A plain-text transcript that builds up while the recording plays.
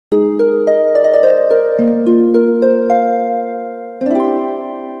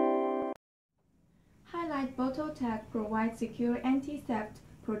provides secure anti-theft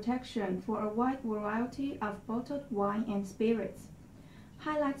protection for a wide variety of bottled wine and spirits.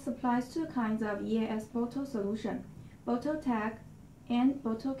 Highlight supplies two kinds of EAS bottle solution, bottle tag and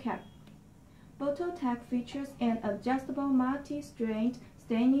bottle cap. Bottle tag features an adjustable multi-strained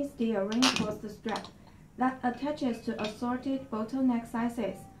stainless steel reinforced strap that attaches to assorted bottleneck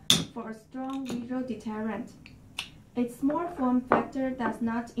sizes for a strong visual deterrent. Its small form factor does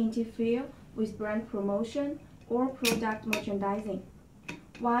not interfere with brand promotion or product merchandising,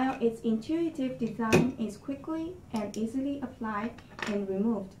 while its intuitive design is quickly and easily applied and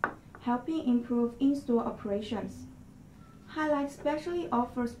removed, helping improve in-store operations. Highlight specially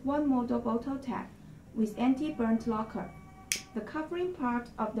offers one model bottle tag with anti-burnt locker. The covering part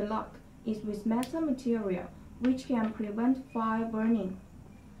of the lock is with metal material, which can prevent fire burning.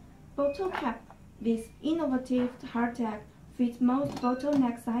 Bottle cap. This innovative hardtag fits most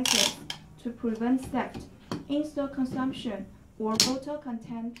bottleneck sizes to prevent theft, in-store consumption, or bottle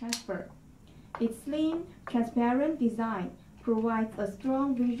content transfer. Its slim, transparent design provides a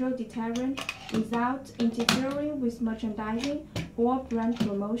strong visual deterrent without interfering with merchandising or brand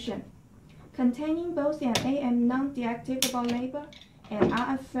promotion. Containing both an AM non-deactivable label and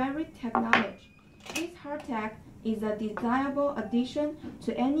RF ferrite technology, this hardtag is a desirable addition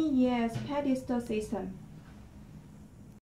to any EAS pedestal system.